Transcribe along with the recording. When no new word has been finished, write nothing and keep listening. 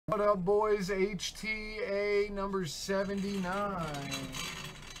What up, boys? HTA number 79.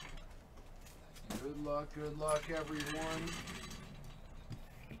 Good luck, everyone.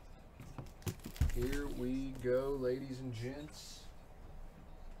 Here we go, ladies and gents.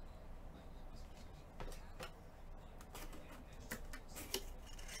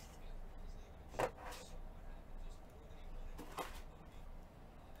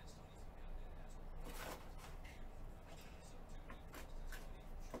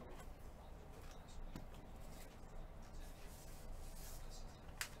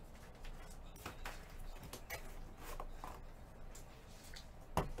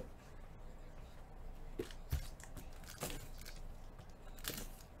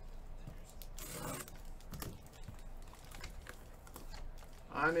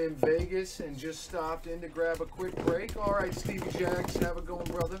 I'm in Vegas and just stopped in to grab a quick break. All right, Stevie Jacks, have a going,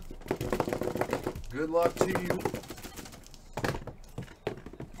 brother. Good luck to you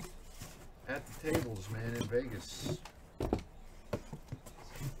at the tables, man, in Vegas.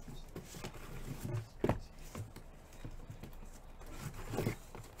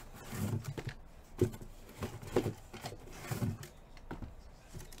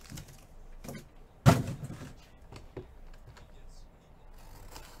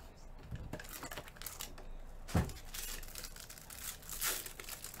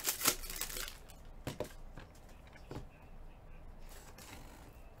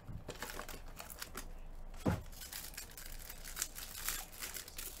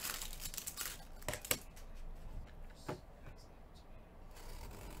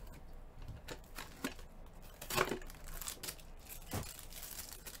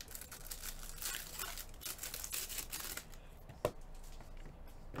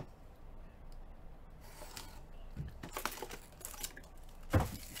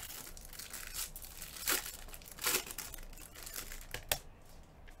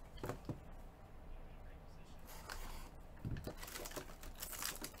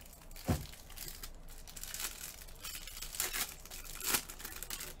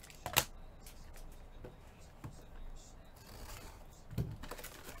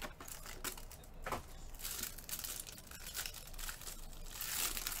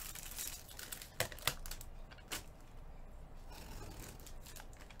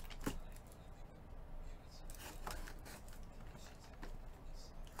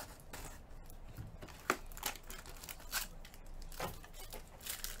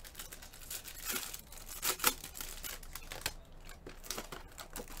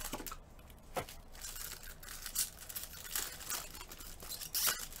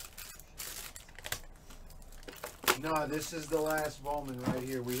 No, this is the last Bowman right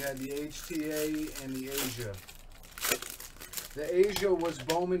here. We had the HTA and the Asia. The Asia was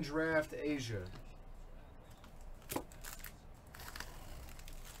Bowman Draft Asia.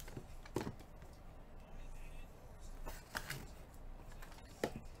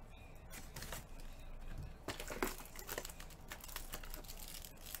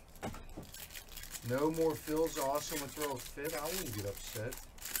 No more fills. Awesome would throw a fit. I wouldn't get upset.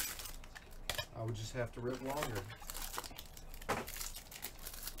 I would just have to rip longer.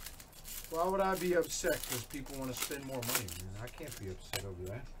 Why would I be upset because people want to spend more money, man? I can't be upset over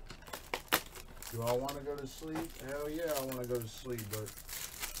that. Do I want to go to sleep? Hell yeah, I want to go to sleep, but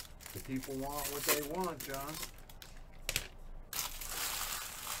the people want what they want, John.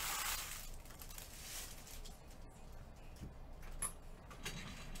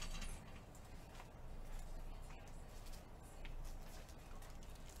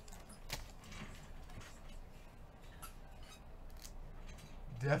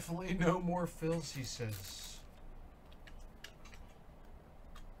 Definitely no more fills, he says.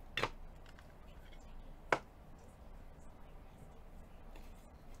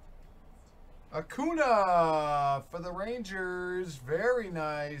 Acuna for the Rangers. Very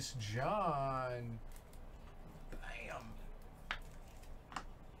nice, John. Bam.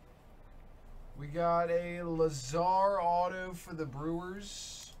 We got a Lazar auto for the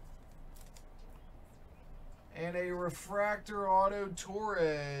Brewers. And a refractor auto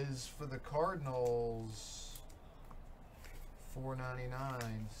Torres for the Cardinals.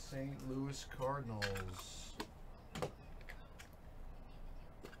 $4.99. St. Louis Cardinals.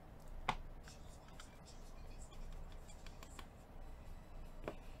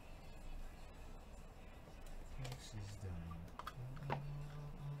 This is done.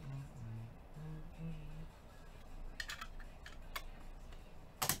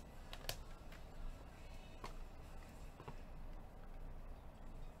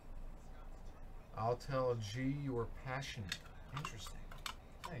 I'll tell G you were passionate. Interesting.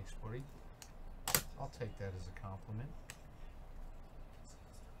 Thanks, buddy. I'll take that as a compliment.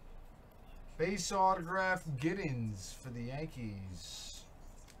 Base autograph Giddens for the Yankees.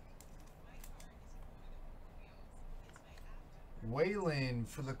 Whalen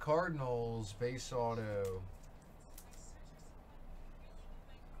for the Cardinals, base auto.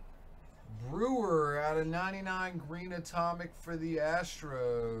 Brewer out of 99 green atomic for the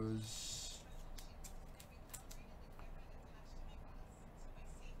Astros.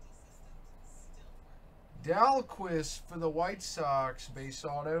 Dalquist for the White Sox, base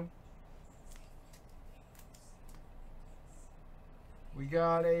auto. We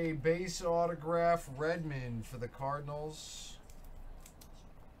got a base autograph Redmond for the Cardinals.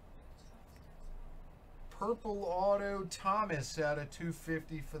 Purple auto Thomas out of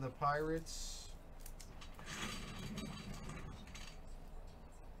 250 for the Pirates.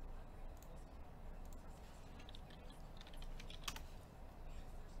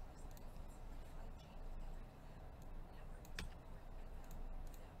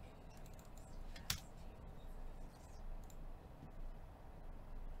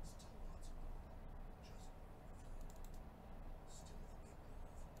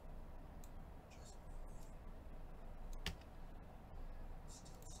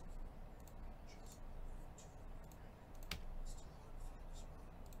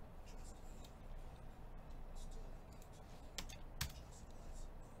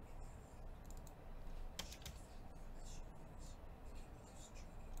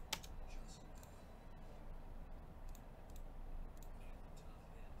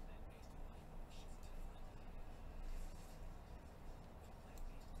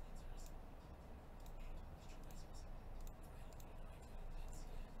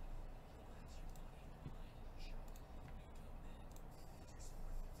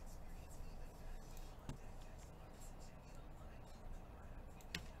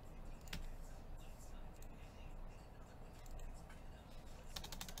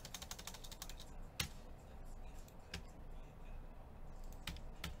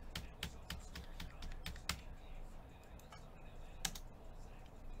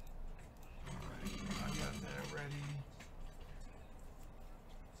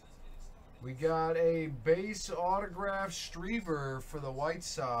 We got a base autograph Striever for the White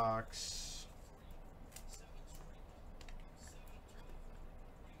Sox.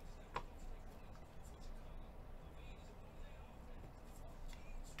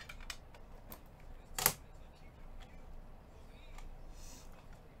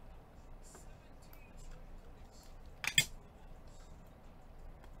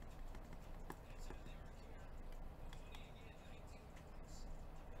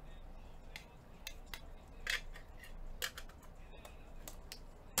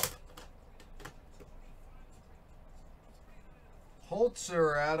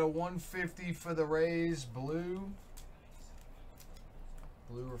 Holzer out of 150 for the Rays, blue.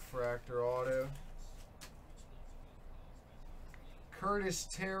 Blue refractor auto. Curtis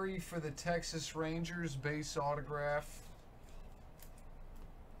Terry for the Texas Rangers, base autograph.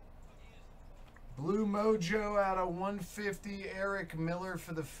 Blue Mojo out of 150, Eric Miller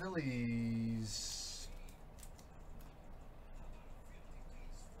for the Phillies.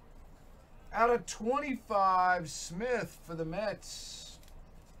 Out of 25, Smith for the Mets.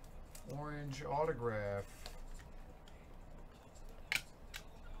 Orange autograph.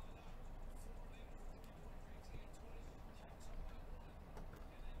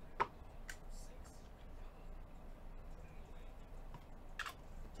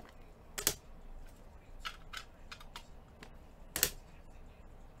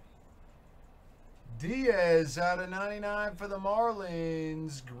 Diaz out of 99 for the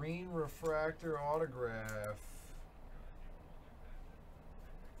Marlins. Green refractor autograph.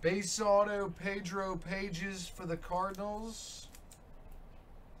 Base auto Pedro Pages for the Cardinals.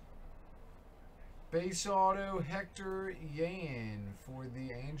 Base auto Hector Yan for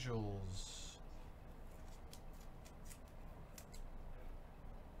the Angels.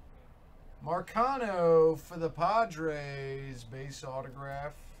 Marcano for the Padres. Base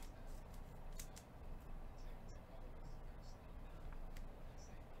autograph.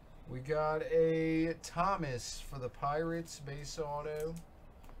 We got a Thomas for the Pirates, base auto.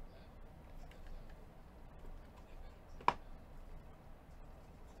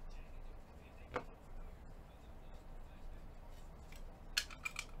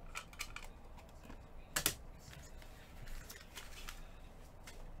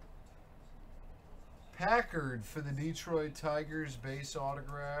 Packard for the Detroit Tigers, base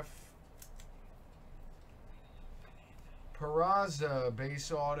autograph. Peraza,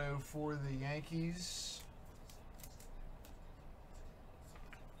 base auto for the Yankees.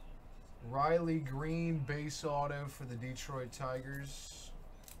 Riley Green, base auto for the Detroit Tigers.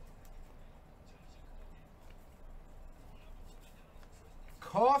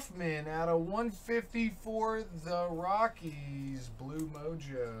 Hoffman out of 150 for the Rockies. Blue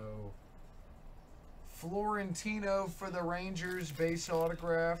Mojo. Florentino for the Rangers. Base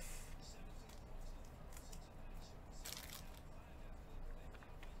autograph.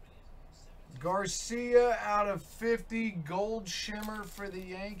 Garcia out of 50. Gold shimmer for the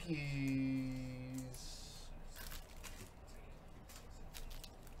Yankees.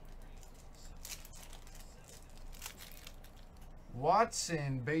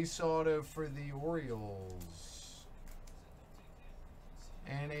 Watson, base auto for the Orioles.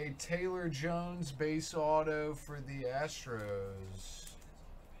 And a Taylor Jones base auto for the Astros.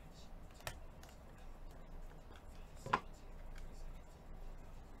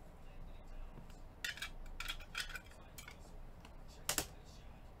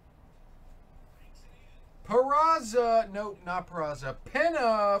 Peraza, nope, not Peraza.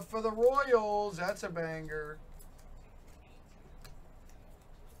 Pena for the Royals. That's a banger.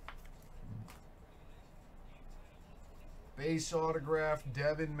 Base autograph,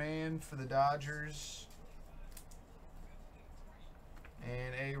 Devin Mann for the Dodgers.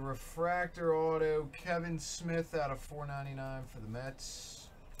 And a refractor auto, Kevin Smith out of 499 for the Mets.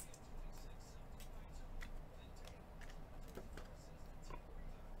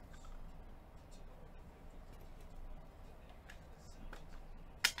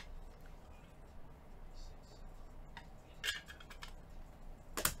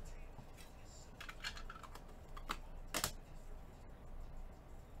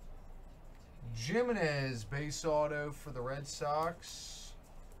 Jimenez, base auto for the Red Sox.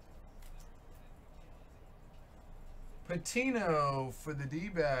 Patino for the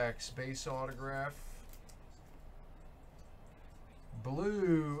D-backs, base autograph.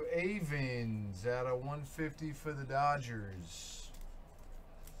 Blue Avens out of 150 for the Dodgers.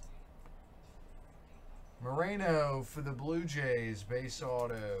 Moreno for the Blue Jays, base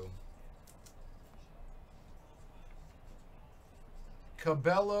auto.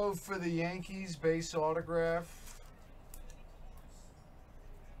 Cabello for the Yankees, base autograph.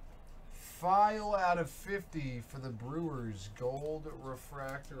 File out of 50 for the Brewers, gold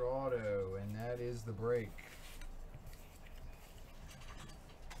refractor auto, and that is the break.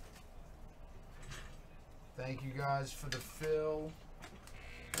 Thank you guys for the fill.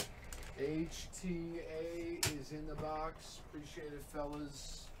 HTA is in the box. Appreciate it,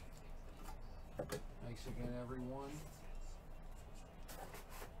 fellas. Thanks again, everyone.